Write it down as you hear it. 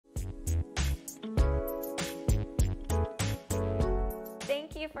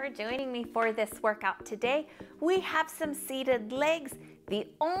for joining me for this workout today. We have some seated legs. The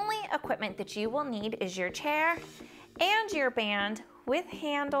only equipment that you will need is your chair and your band with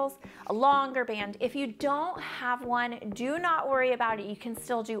handles, a longer band. If you don't have one, do not worry about it. You can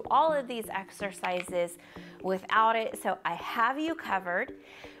still do all of these exercises without it. So I have you covered.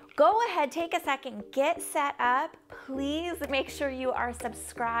 Go ahead, take a second, get set up. Please make sure you are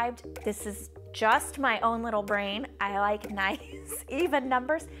subscribed. This is just my own little brain. I like nice, even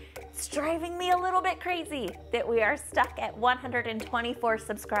numbers. It's driving me a little bit crazy that we are stuck at 124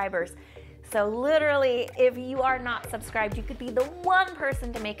 subscribers. So literally, if you are not subscribed, you could be the one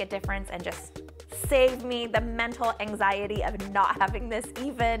person to make a difference and just save me the mental anxiety of not having this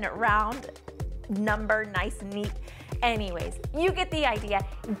even round number, nice, neat. Anyways, you get the idea.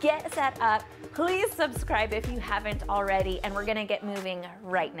 Get set up. Please subscribe if you haven't already, and we're gonna get moving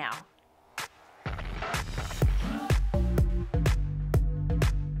right now.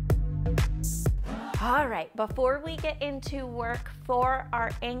 All right, before we get into work for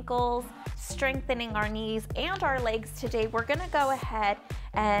our ankles, strengthening our knees and our legs today, we're gonna go ahead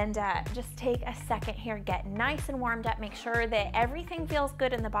and just take a second here, get nice and warmed up, make sure that everything feels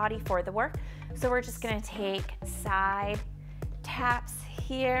good in the body for the work. So we're just gonna take side taps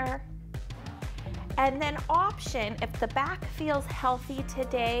here. And then option, if the back feels healthy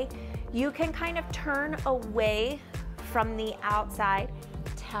today, you can kind of turn away from the outside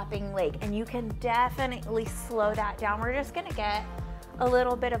tapping leg, and you can definitely slow that down. We're just gonna get a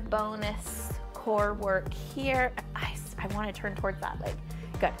little bit of bonus core work here. I wanna turn towards that leg.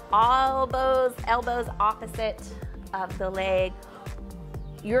 Good, elbows opposite of the leg.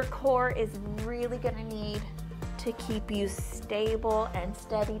 Your core is really gonna need to keep you stable and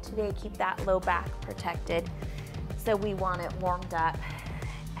steady today. Keep that low back protected. So we want it warmed up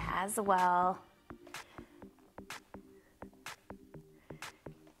as well.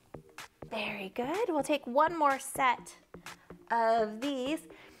 Very good. We'll take one more set of these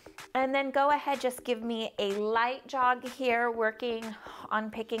and then go ahead, just give me a light jog here, working on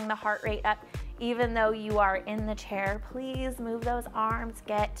picking the heart rate up. Even though you are in the chair, please move those arms,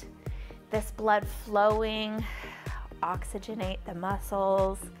 get this blood flowing, oxygenate the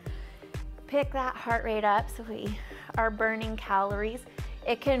muscles, pick that heart rate up so we are burning calories.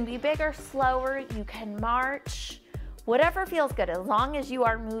 It can be bigger, slower, you can march. Whatever feels good, as long as you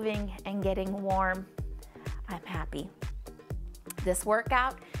are moving and getting warm, I'm happy. This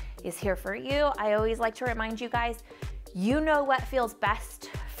workout is here for you. I always like to remind you guys, you know what feels best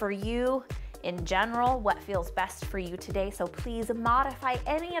for you in general, what feels best for you today. So please modify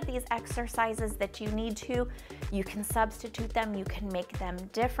any of these exercises that you need to. You can substitute them, you can make them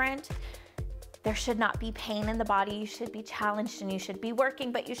different. There should not be pain in the body. You should be challenged and you should be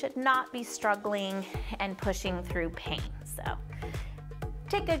working, but you should not be struggling and pushing through pain. So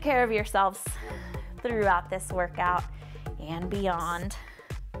take good care of yourselves throughout this workout and beyond.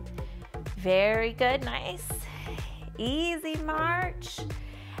 Very good, nice, easy march.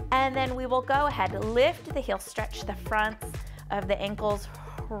 And then we will go ahead, lift the heels, stretch the fronts of the ankles,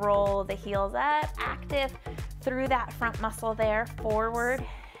 roll the heels up, active through that front muscle there, forward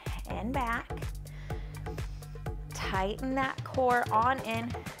and back. Tighten that core on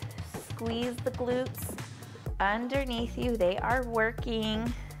in, squeeze the glutes underneath you. They are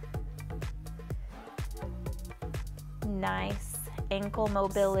working. Nice ankle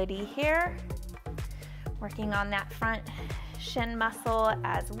mobility here. Working on that front shin muscle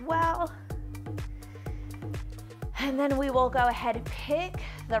as well. And then we will go ahead and pick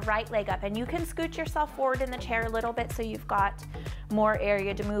the right leg up, and you can scoot yourself forward in the chair a little bit so you've got more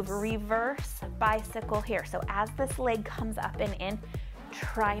area to move. Reverse bicycle here. So as this leg comes up and in,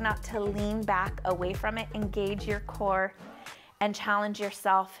 try not to lean back away from it. Engage your core and challenge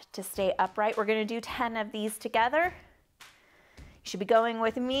yourself to stay upright. We're gonna do 10 of these together. You should be going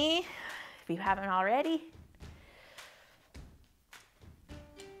with me if you haven't already.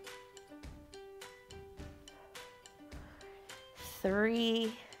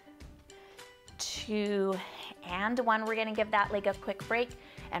 Three, 2, and 1. We're gonna give that leg a quick break,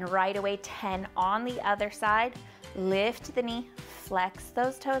 and right away 10 on the other side. Lift the knee, flex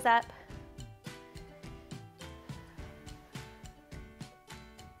those toes up.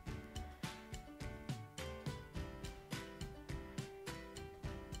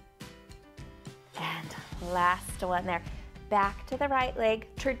 And last one there. Back to the right leg,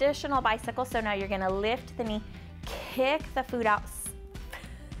 traditional bicycle. So now you're gonna lift the knee, kick the foot out.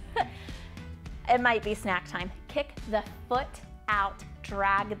 It might be snack time. Kick the foot out,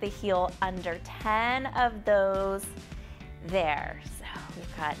 drag the heel under. 10 of those there. So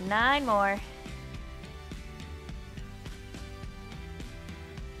we've got 9 more.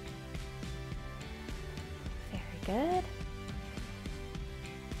 good.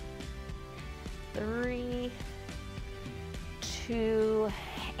 3, 2,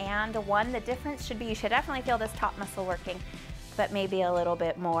 and 1. The difference should be you should definitely feel this top muscle working, but maybe a little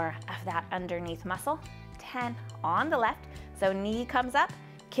bit more of that underneath muscle. 10 on the left. So knee comes up,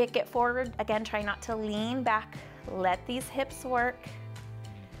 kick it forward. Again, try not to lean back. Let these hips work.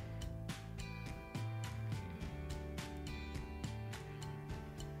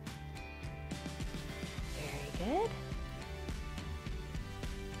 Very good.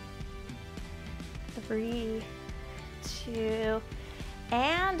 3, 2,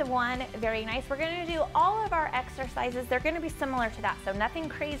 and 1. Very nice. We're going to do all of our exercises. They're going to be similar to that, so nothing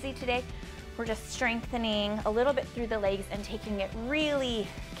crazy today. We're just strengthening a little bit through the legs and taking it really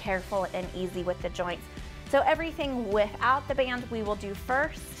careful and easy with the joints. So everything without the band we will do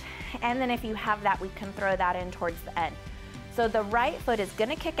first, and then if you have that, we can throw that in towards the end. So the right foot is going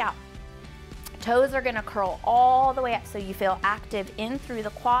to kick out. Toes are going to curl all the way up so you feel active in through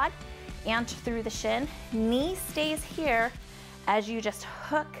the quad and through the shin. Knee stays here as you just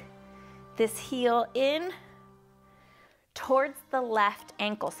hook this heel in towards the left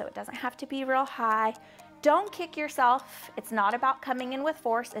ankle, so it doesn't have to be real high. Don't kick yourself. It's not about coming in with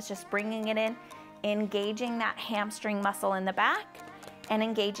force. It's just bringing it in, engaging that hamstring muscle in the back and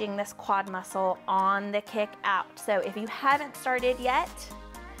engaging this quad muscle on the kick out. So if you haven't started yet,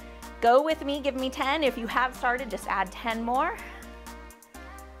 go with me, give me 10. If you have started, just add 10 more.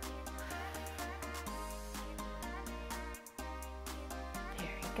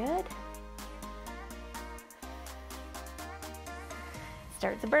 Very good.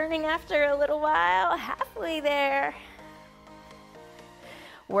 Starts burning after a little while, halfway there.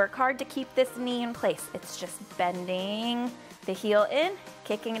 Work hard to keep this knee in place. It's just bending the heel in,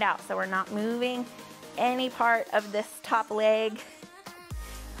 kicking it out. So we're not moving any part of this top leg.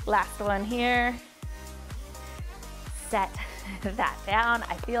 Last one here. Set that down.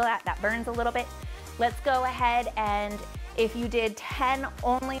 I feel that burns a little bit. Let's go ahead, and if you did 10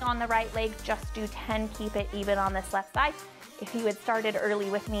 only on the right leg, just do 10, keep it even on this left side. If you had started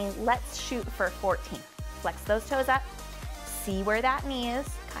early with me, let's shoot for 14. Flex those toes up. See where that knee is,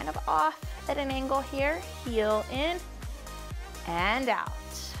 kind of off at an angle here. Heel in and out.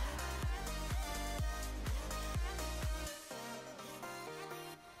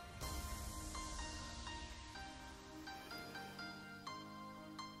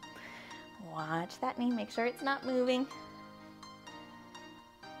 Watch that knee, make sure it's not moving.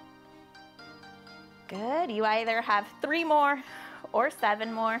 Good, you either have 3 more or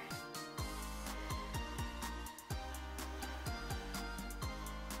 7 more.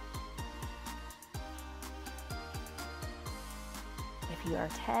 If you are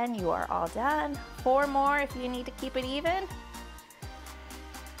 10, you are all done. 4 more if you need to keep it even.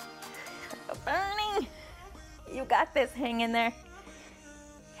 Burning. You got this, hang in there.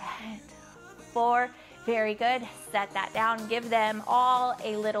 And 4, very good. Set that down, give them all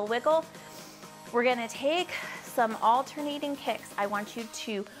a little wiggle. We're gonna take some alternating kicks. I want you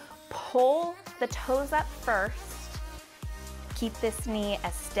to pull the toes up first. Keep this knee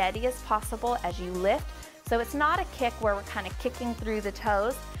as steady as possible as you lift. So it's not a kick where we're kind of kicking through the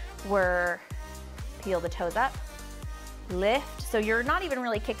toes. We're peel the toes up, lift. So you're not even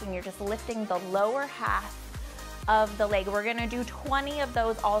really kicking, you're just lifting the lower half of the leg. We're gonna do 20 of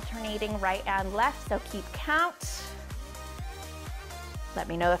those alternating right and left, so keep count. Let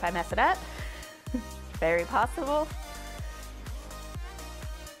me know if I mess it up. Very possible.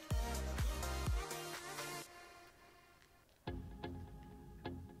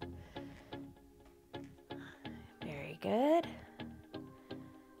 Very good.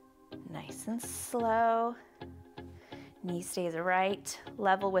 Nice and slow. Knee stays right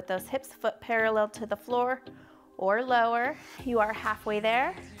level with those hips, foot parallel to the floor or lower. You are halfway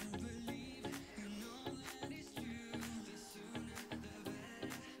there.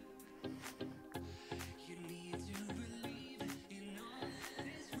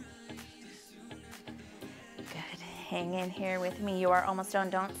 Hang in here with me. You are almost done.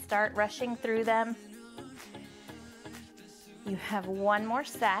 Don't start rushing through them. You have 1 more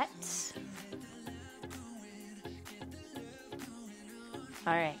set.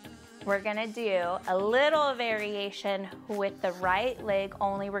 All right, we're gonna do a little variation with the right leg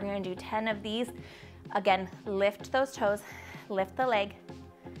only. We're gonna do 10 of these. Again, lift those toes, lift the leg,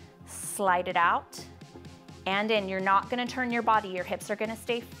 slide it out, and in. You're not gonna turn your body, your hips are gonna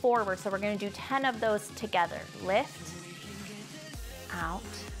stay forward, so we're gonna do 10 of those together. Lift, out,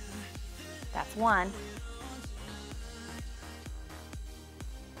 that's 1.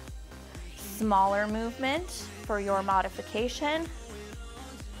 Smaller movement for your modification.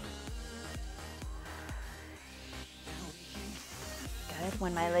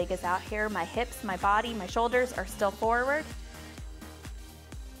 when my leg is out here, my hips, my body, my shoulders are still forward.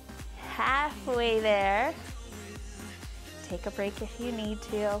 Halfway there. Take a break if you need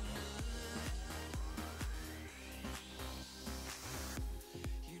to.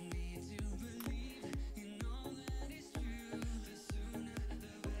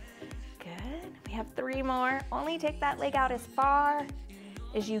 Good. We have 3 more. Only take that leg out as far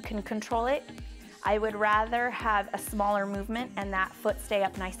as you can control it. I would rather have a smaller movement and that foot stay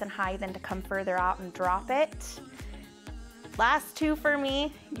up nice and high than to come further out and drop it. Last 2 for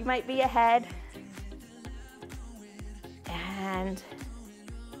me. You might be ahead. And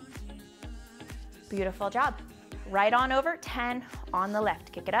beautiful job. Right on over, 10 on the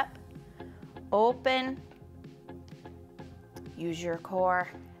left. Kick it up, open. Use your core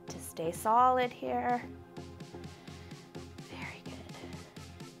to stay solid here. Very good.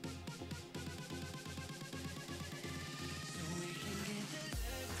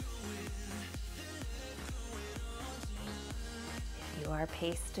 If you are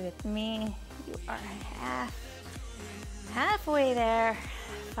paced with me, you are halfway there.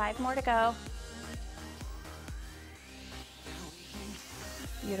 5 more to go.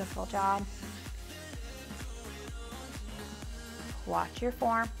 Beautiful job. Watch your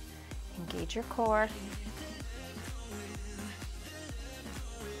form, engage your core.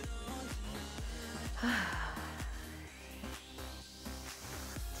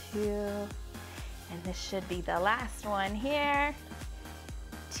 Two, and this should be the last one here.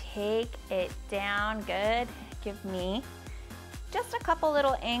 Take it down, good. Give me just a couple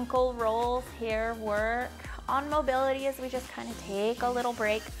little ankle rolls here. Work on mobility as we just kind of take a little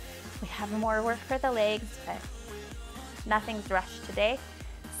break. We have more work for the legs, but nothing's rushed today.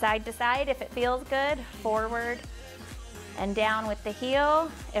 Side to side, if it feels good, forward and down with the heel.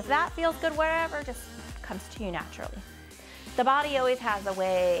 If that feels good wherever, just comes to you naturally. The body always has a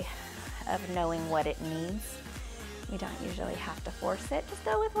way of knowing what it needs. You don't usually have to force it. Just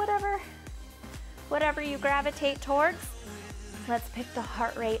go with whatever you gravitate towards. Let's pick the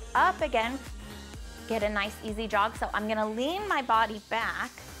heart rate up again. Get a nice easy jog. So I'm gonna lean my body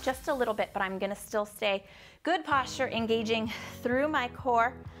back just a little bit, but I'm gonna still stay good posture, engaging through my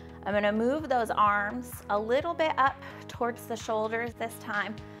core. I'm gonna move those arms a little bit up towards the shoulders this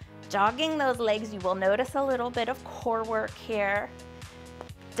time. Jogging those legs, you will notice a little bit of core work here.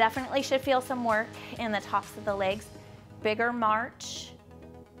 Definitely should feel some work in the tops of the legs. Bigger march.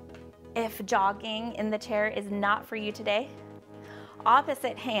 If jogging in the chair is not for you today,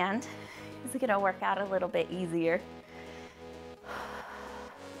 opposite hand is gonna work out a little bit easier.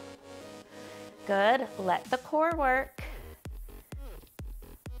 Good, let the core work.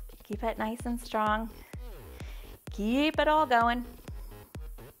 Keep it nice and strong. Keep it all going.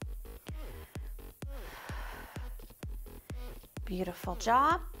 Beautiful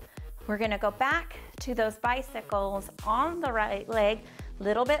job. We're gonna go back to those bicycles on the right leg.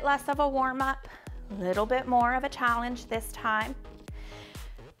 Little bit less of a warm up, little bit more of a challenge this time.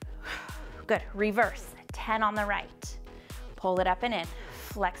 Good, reverse, 10 on the right. Pull it up and in,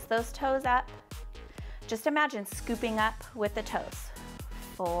 flex those toes up. Just imagine scooping up with the toes.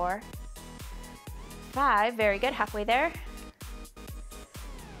 4, 5, very good, halfway there.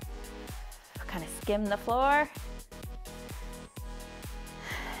 Kind of skim the floor.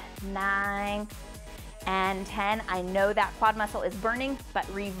 9 and 10. I know that quad muscle is burning, but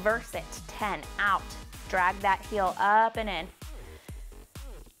reverse it. 10, out. Drag that heel up and in.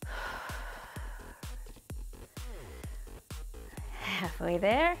 Halfway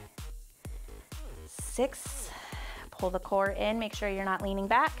there. 6, pull the core in, make sure you're not leaning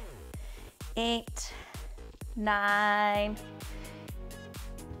back. 8, 9,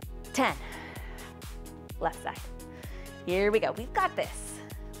 10. Left side. Here we go, we've got this.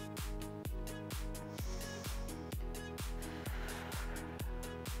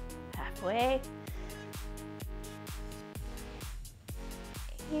 Halfway.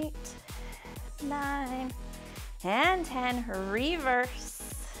 8, 9, and 10, reverse.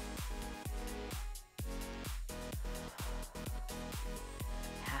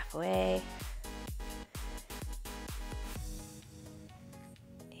 Halfway.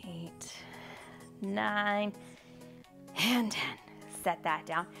 8, 9, and 10. Set that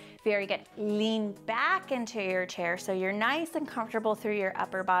down. Very good. Lean back into your chair so you're nice and comfortable through your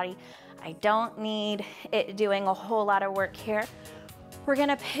upper body. I don't need it doing a whole lot of work here. We're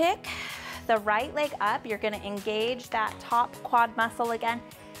gonna pick the right leg up. You're gonna engage that top quad muscle again.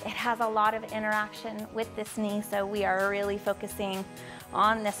 It has a lot of interaction with this knee, so we are really focusing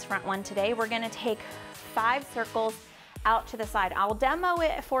on this front one today. We're gonna take 5 circles out to the side. I'll demo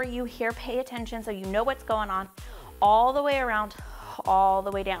it for you here. Pay attention so you know what's going on. All the way around, all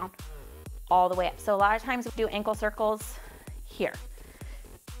the way down, all the way up. So a lot of times we do ankle circles here.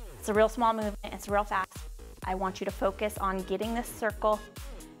 It's a real small movement, it's real fast. I want you to focus on getting this circle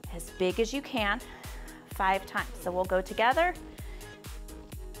as big as you can 5 times. So we'll go together.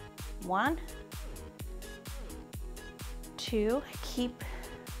 1, 2, keep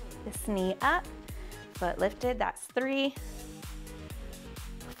this knee up, foot lifted, that's 3,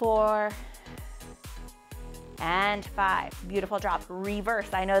 4, and 5. Beautiful job. Reverse.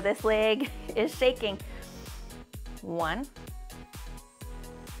 I know this leg is shaking. 1,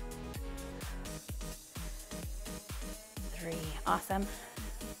 3, awesome.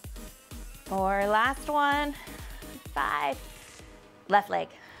 4, last one, 5. Left leg,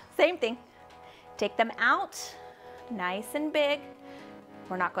 same thing. Take them out, nice and big.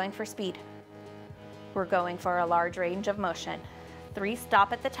 We're not going for speed. We're going for a large range of motion. 3,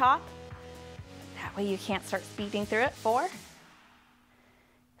 stop at the top. That way you can't start speeding through it. 4,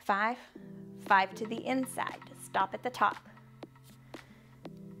 5, 5 to the inside. Stop at the top.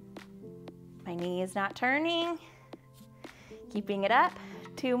 My knee is not turning. Keeping it up.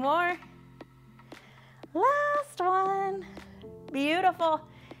 2 more. Last one. Beautiful.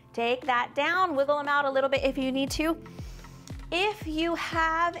 Take that down, wiggle them out a little bit if you need to. If you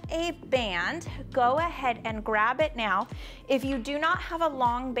have a band, go ahead and grab it now. If you do not have a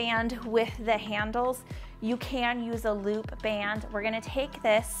long band with the handles, you can use a loop band. We're gonna take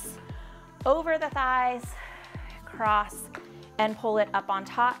this over the thighs, cross, and pull it up on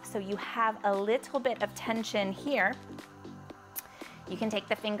top so you have a little bit of tension here. You can take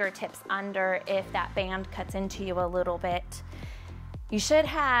the fingertips under if that band cuts into you a little bit. You should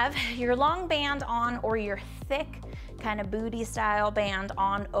have your long band on or your thick kind of booty style band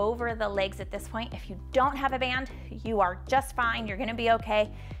on over the legs at this point. If you don't have a band, you are just fine. You're gonna be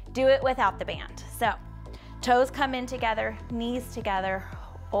okay. Do it without the band. So toes come in together, knees together,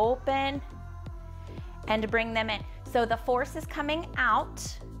 open, and bring them in. So the force is coming out,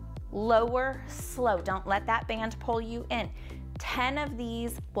 lower, slow. Don't let that band pull you in. 10 of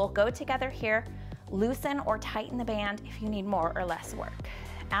these will go together here. Loosen or tighten the band if you need more or less work.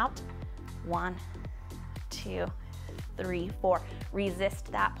 Out, 1, 2, 3, 4. Resist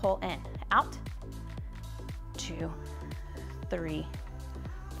that pull in. Out, 2, 3,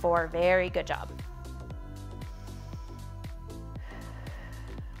 4. Very good job.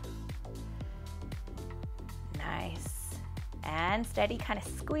 Nice. And steady, kind of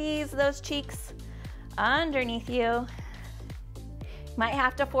squeeze those cheeks underneath you. Might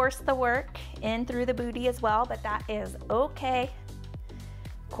have to force the work in through the booty as well, but that is okay.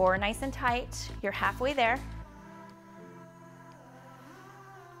 Core nice and tight. You're halfway there.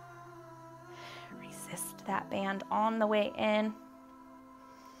 Resist that band on the way in.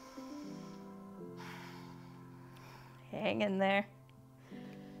 Hang in there.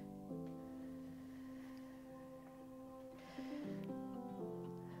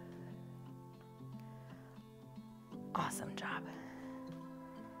 Awesome job.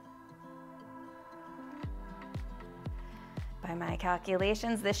 By my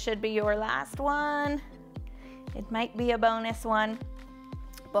calculations, this should be your last one. It might be a bonus one.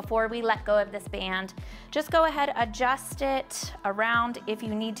 Before we let go of this band, just go ahead, adjust it around if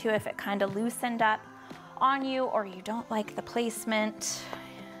you need to, if it kind of loosened up on you or you don't like the placement.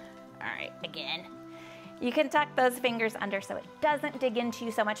 All right, again. You can tuck those fingers under so it doesn't dig into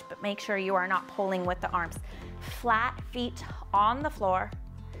you so much, but make sure you are not pulling with the arms. Flat feet on the floor.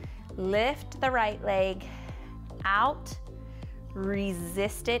 Lift the right leg out.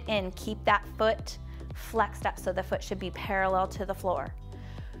 Resist it in. Keep that foot flexed up so the foot should be parallel to the floor.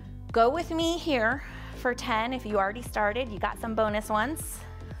 Go with me here for 10. If you already started, you got some bonus ones.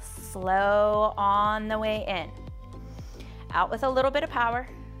 Slow on the way in. Out with a little bit of power.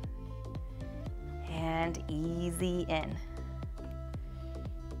 And easy in.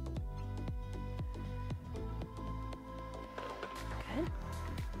 Good.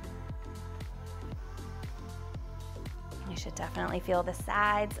 You should definitely feel the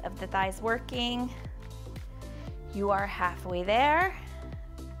sides of the thighs working. You are halfway there.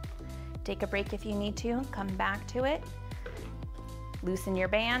 Take a break if you need to, come back to it. Loosen your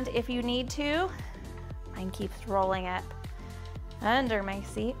band if you need to. Mine keeps rolling up under my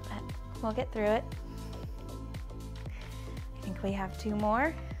seat, but we'll get through it. I think we have 2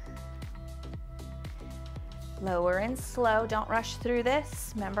 more. Lower and slow, don't rush through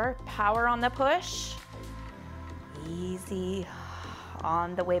this. Remember, power on the push. Easy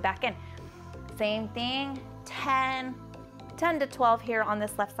on the way back in. Same thing, 10 to 12 here on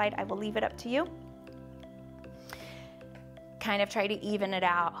this left side. I will leave it up to you. Kind of try to even it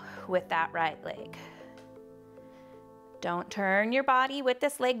out with that right leg. Don't turn your body with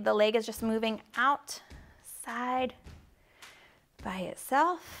this leg. The leg is just moving outside by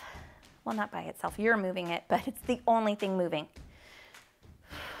itself. Well, not by itself, you're moving it, but it's the only thing moving.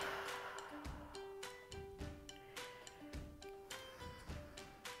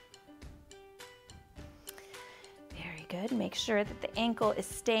 Very good. Make sure that the ankle is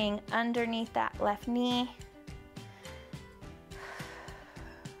staying underneath that left knee.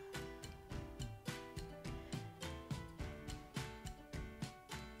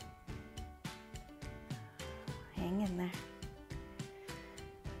 Hang in there.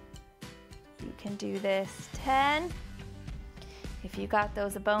 You can do this 10. If you got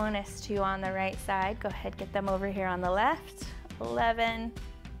those a bonus 2 on the right side, go ahead, get them over here on the left. 11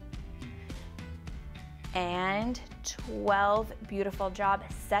 and 12. Beautiful job.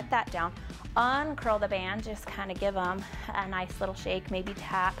 Set that down. Uncurl the band. Just kind of give them a nice little shake, maybe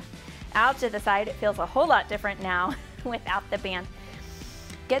tap out to the side. It feels a whole lot different now without the band.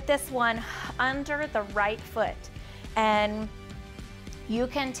 Get this one under the right foot, and you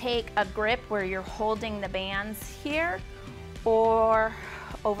can take a grip where you're holding the bands here or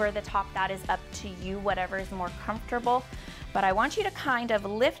over the top. That is up to you, whatever is more comfortable. But I want you to kind of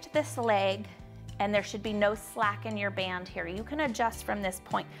lift this leg, and there should be no slack in your band here. You can adjust from this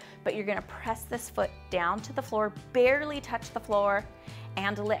point, but you're gonna press this foot down to the floor, barely touch the floor,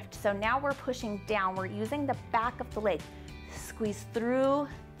 and lift. So now we're pushing down. We're using the back of the leg. Squeeze through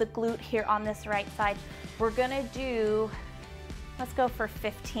the glute here on this right side. We're gonna do, let's go for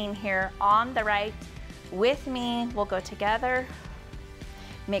 15 here on the right. With me, we'll go together.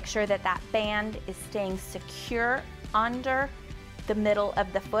 Make sure that that band is staying secure under the middle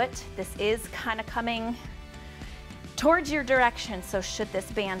of the foot. This is kind of coming towards your direction, so should this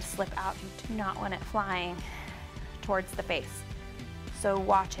band slip out, you do not want it flying towards the face. So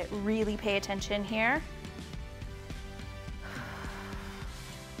watch it, really pay attention here.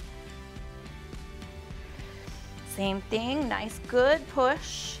 Same thing, nice, good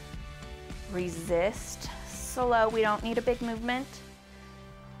push. Resist, slow, we don't need a big movement.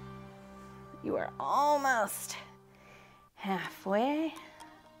 You are almost halfway.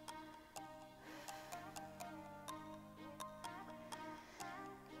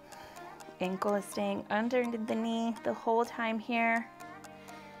 Ankle is staying under the knee the whole time here.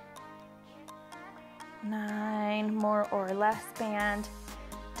 9 more or less band,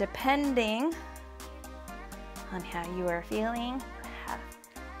 depending on how you are feeling. Have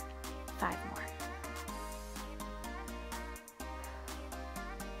 5 more.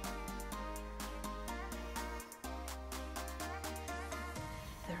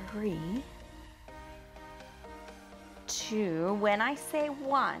 Three, 2. When I say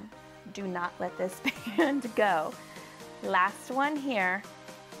 1, do not let this band go. Last one here.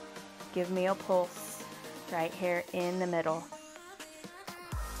 Give me a pulse right here in the middle.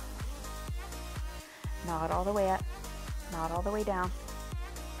 Not all the way up, not all the way down.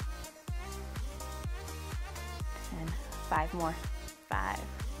 And 5 more. 5,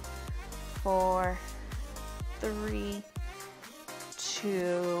 4, 3,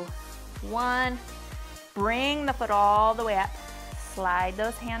 2, 1. Bring the foot all the way up. Slide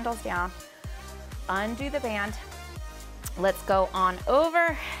those handles down. Undo the band. Let's go on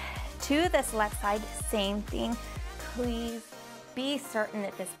over to this left side. Same thing. Please be certain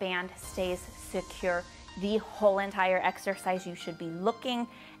that this band stays secure the whole entire exercise. You should be looking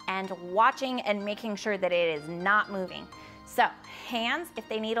and watching and making sure that it is not moving. So hands, if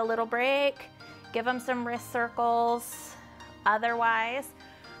they need a little break, give them some wrist circles. Otherwise,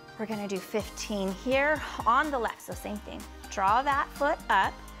 we're gonna do 15 here on the left. So same thing, draw that foot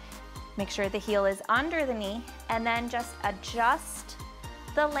up, make sure the heel is under the knee, and then just adjust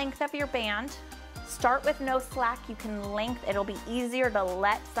the length of your band. Start with no slack, you can lengthen, it'll be easier to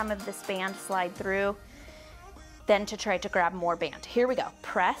let some of this band slide through than to try to grab more band. Here we go,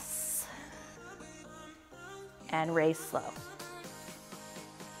 press and raise slow.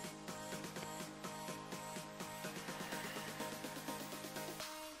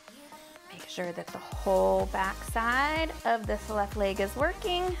 Make sure that the whole back side of this left leg is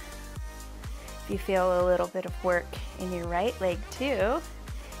working. If you feel a little bit of work in your right leg too,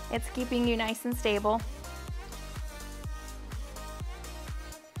 it's keeping you nice and stable.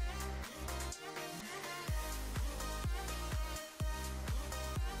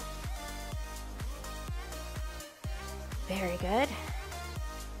 Very good.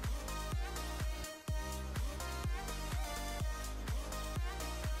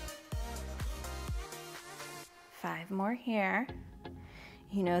 Five more here.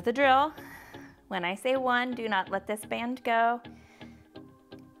 You know the drill. When I say 1, do not let this band go.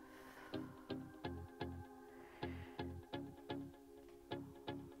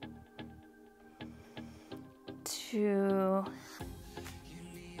 2,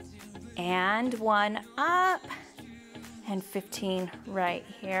 and 1 up, and 15 right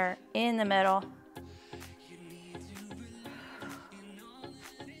here in the middle.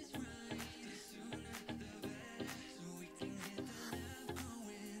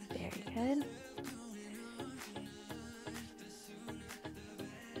 Very good.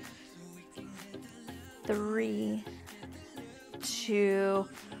 Three, 2,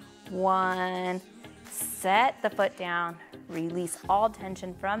 1. Set the foot down. Release all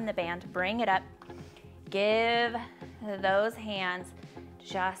tension from the band. Bring it up. Give those hands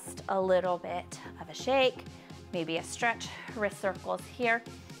just a little bit of a shake, maybe a stretch, wrist circles here.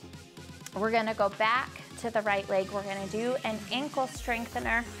 We're gonna go back to the right leg. We're gonna do an ankle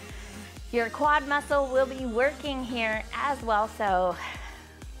strengthener. Your quad muscle will be working here as well, so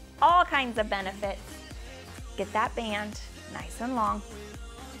all kinds of benefits. Get that band nice and long.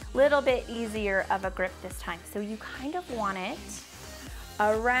 Little bit easier of a grip this time. So you kind of want it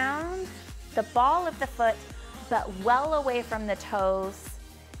around the ball of the foot, but well away from the toes,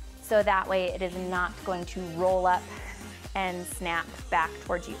 so that way it is not going to roll up and snap back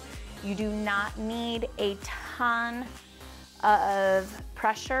towards you. You do not need a ton of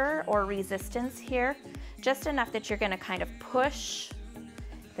pressure or resistance here, just enough that you're gonna kind of push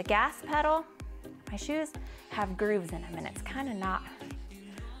the gas pedal. My shoes have grooves in them and it's kind of not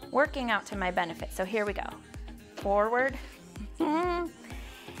working out to my benefit. So here we go. Forward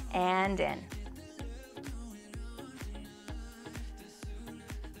and in.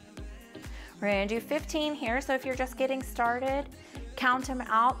 We're gonna do 15 here, so if you're just getting started, count them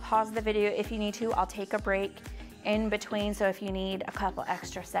out, pause the video if you need to. I'll take a break in between, so if you need a couple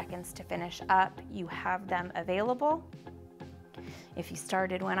extra seconds to finish up, you have them available. If you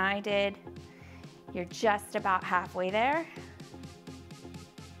started when I did, you're just about halfway there.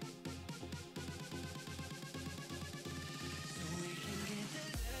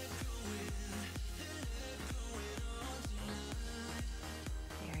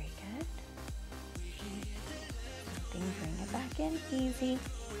 Very good. Then bring it back in, easy.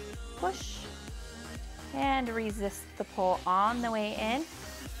 Push and resist the pull on the way in.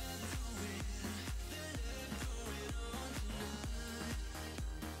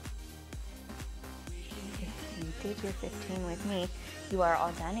 Did your 15 with me, you are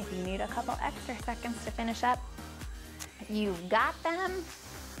all done. If you need a couple extra seconds to finish up, you've got them.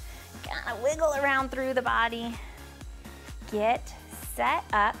 Kind of wiggle around through the body. Get set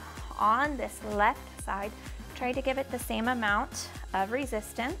up on this left side. Try to give it the same amount of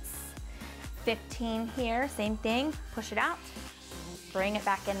resistance. 15 here, same thing, push it out. Bring it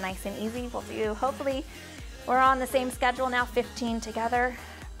back in nice and easy. We'll do, hopefully, we're on the same schedule now, 15 together.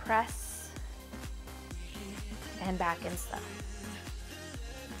 Press and back in slow.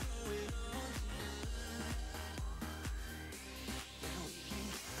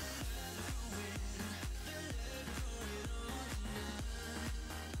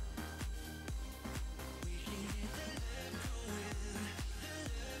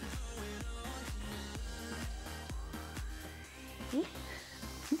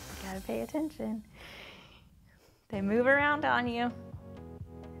 Gotta pay attention. They move around on you.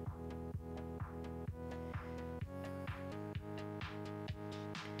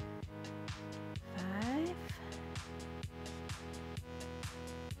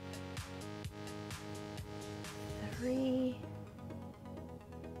 Three,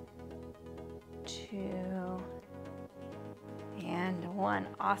 2, and 1.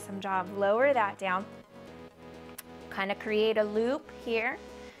 Awesome job. Lower that down. Kind of create a loop here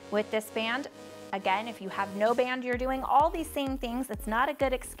with this band. Again, if you have no band, you're doing all these same things. It's not a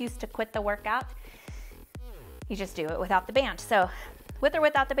good excuse to quit the workout. You just do it without the band. So with or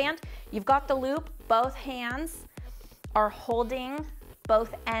without the band, you've got the loop. Both hands are holding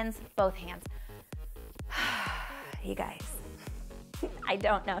both ends, both hands. You guys, I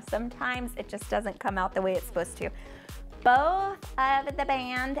don't know. Sometimes it just doesn't come out the way it's supposed to. Both of the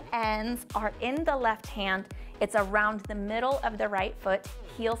band ends are in the left hand. It's around the middle of the right foot.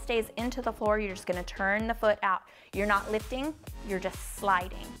 Heel stays into the floor. You're just gonna turn the foot out. You're not lifting, you're just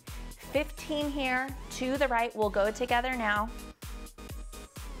sliding. 15 here to the right. We'll go together now.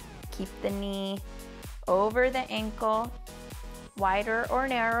 Keep the knee over the ankle. Wider or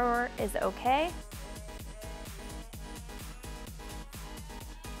narrower is okay.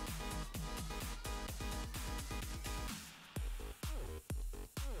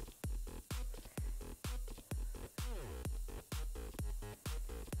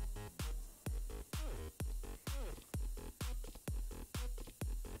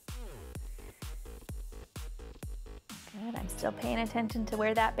 Good, I'm still paying attention to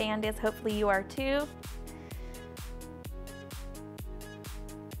where that band is. Hopefully you are too.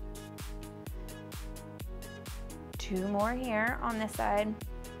 2 more here on this side.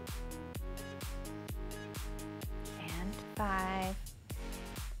 And 5.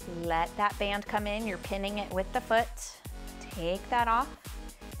 Let that band come in. You're pinning it with the foot. Take that off.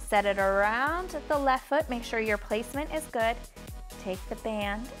 Set it around the left foot. Make sure your placement is good. Take the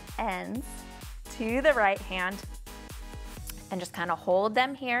band ends to the right hand and just kind of hold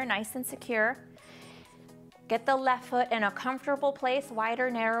them here nice and secure. Get the left foot in a comfortable place,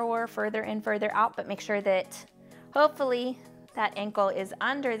 wider, narrower, further in, further out, but make sure that hopefully that ankle is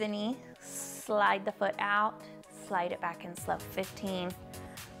under the knee. Slide the foot out, slide it back in slow. 15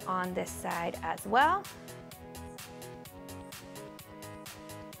 on this side as well.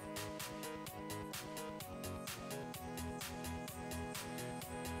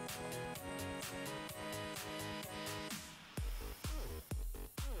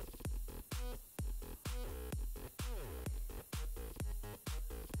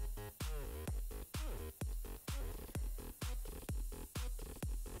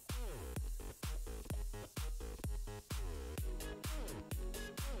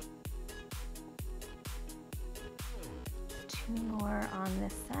 More on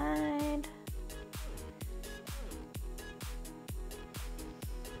this side.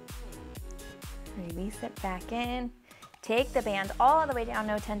 Release it back in. Take the band all the way down,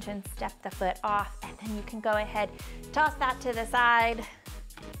 no tension, step the foot off, and then you can go ahead, toss that to the side.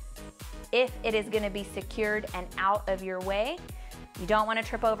 If it is gonna be secured and out of your way, you don't wanna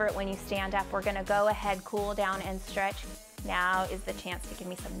trip over it when you stand up. We're gonna go ahead, cool down and stretch. Now is the chance to give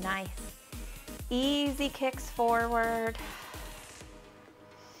me some nice, easy kicks forward.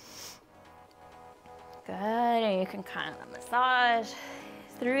 Good, and you can kind of massage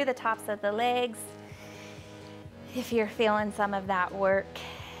through the tops of the legs if you're feeling some of that work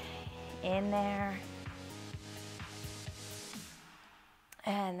in there.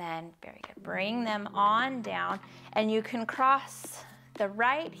 And then, very good, bring them on down, and you can cross the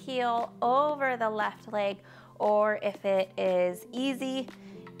right heel over the left leg, or if it is easy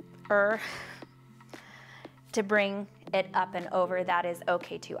to bring it up and over, that is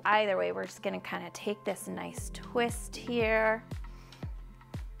okay too. Either way, we're just gonna kind of take this nice twist here.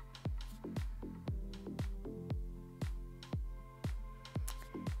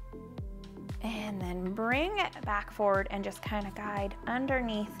 And then bring it back forward and just kind of guide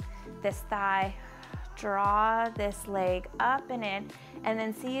underneath this thigh. Draw this leg up and in, and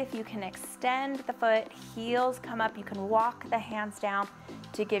then see if you can extend the foot, heels come up. You can walk the hands down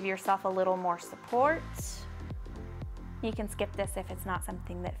to give yourself a little more support. You can skip this if it's not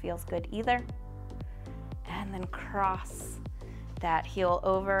something that feels good either. And then cross that heel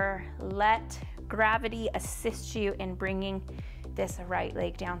over. Let gravity assist you in bringing this right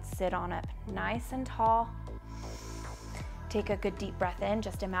leg down. Sit on up nice and tall. Take a good deep breath in.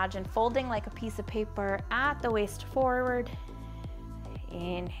 Just imagine folding like a piece of paper at the waist forward.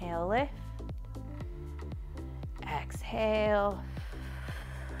 Inhale, lift. Exhale.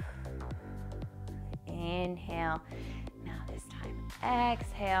 Inhale. Now this time,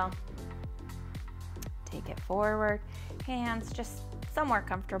 exhale. Take it forward. Hands just somewhere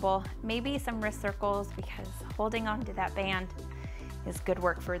comfortable. Maybe some wrist circles, because holding on to that band is good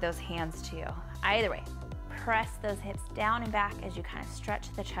work for those hands too. Either way, press those hips down and back as you kind of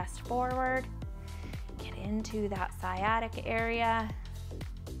stretch the chest forward. Get into that sciatic area.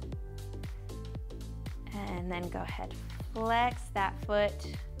 And then go ahead, flex that foot.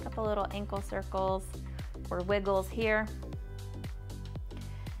 A couple little ankle circles or wiggles here.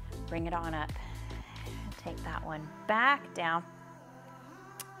 Bring it on up. Take that one back down.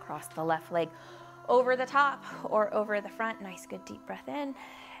 Cross the left leg over the top or over the front. Nice, good deep breath in.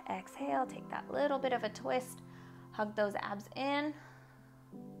 Exhale, take that little bit of a twist. Hug those abs in.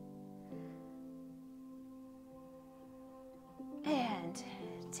 And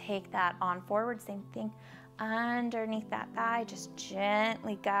take that on forward, same thing. Underneath that thigh, just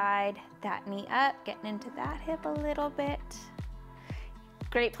gently guide that knee up, getting into that hip a little bit.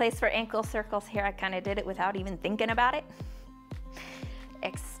 Great place for ankle circles here. I kind of did it without even thinking about it.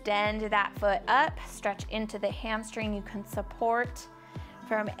 Extend that foot up, stretch into the hamstring. You can support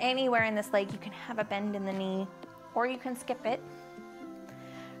from anywhere in this leg. You can have a bend in the knee, or you can skip it.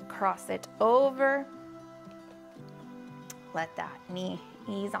 Cross it over. Let that knee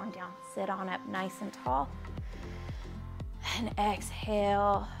ease on down. Sit on up nice and tall. And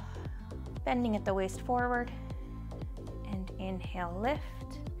exhale, bending at the waist forward. And inhale, lift.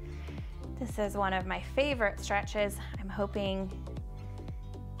 This is one of my favorite stretches. I'm hoping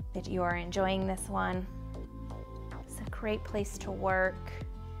that you are enjoying this one. It's a great place to work.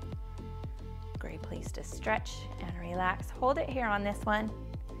 Great place to stretch and relax. Hold it here on this one.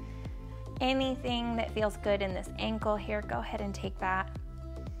 anything that feels good in this ankle here, go ahead and take that.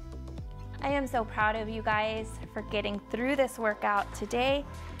 I am so proud of you guys for getting through this workout today.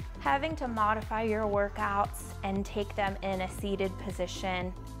 Having to modify your workouts and take them in a seated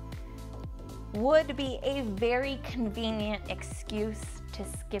position would be a very convenient excuse to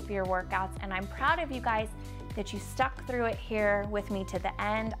skip your workouts, and I'm proud of you guys that you stuck through it here with me to the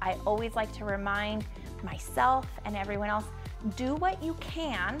end. I always like to remind myself and everyone else, do what you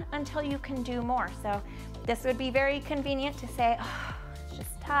can until you can do more. So this would be very convenient to say, oh, it's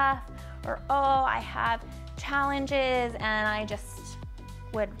just tough, or oh, I have challenges and I just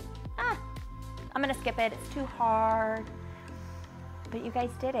would, I'm gonna skip it, it's too hard. But you guys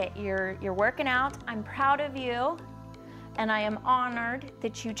did it, you're working out. I'm proud of you, and I am honored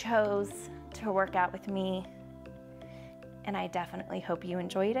that you chose to work out with me. And I definitely hope you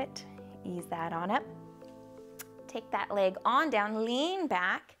enjoyed it. Ease that on up. Take that leg on down, lean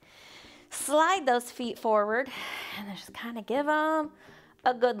back, slide those feet forward, and then just kind of give them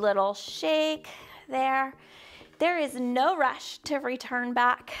a good little shake there. There is no rush to return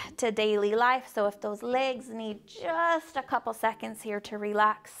back to daily life, so if those legs need just a couple seconds here to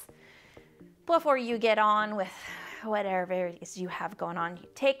relax before you get on with whatever it is you have going on, you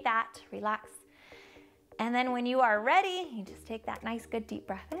take that, relax, and then when you are ready, you just take that nice good deep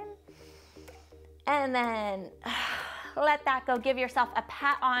breath in, and then let that go. Give yourself a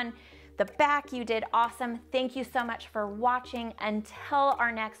pat on the back. You did awesome. Thank you so much for watching. Until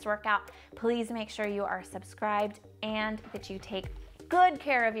our next workout, please make sure you are subscribed and that you take good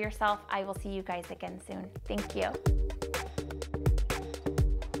care of yourself. I will see you guys again soon. Thank you.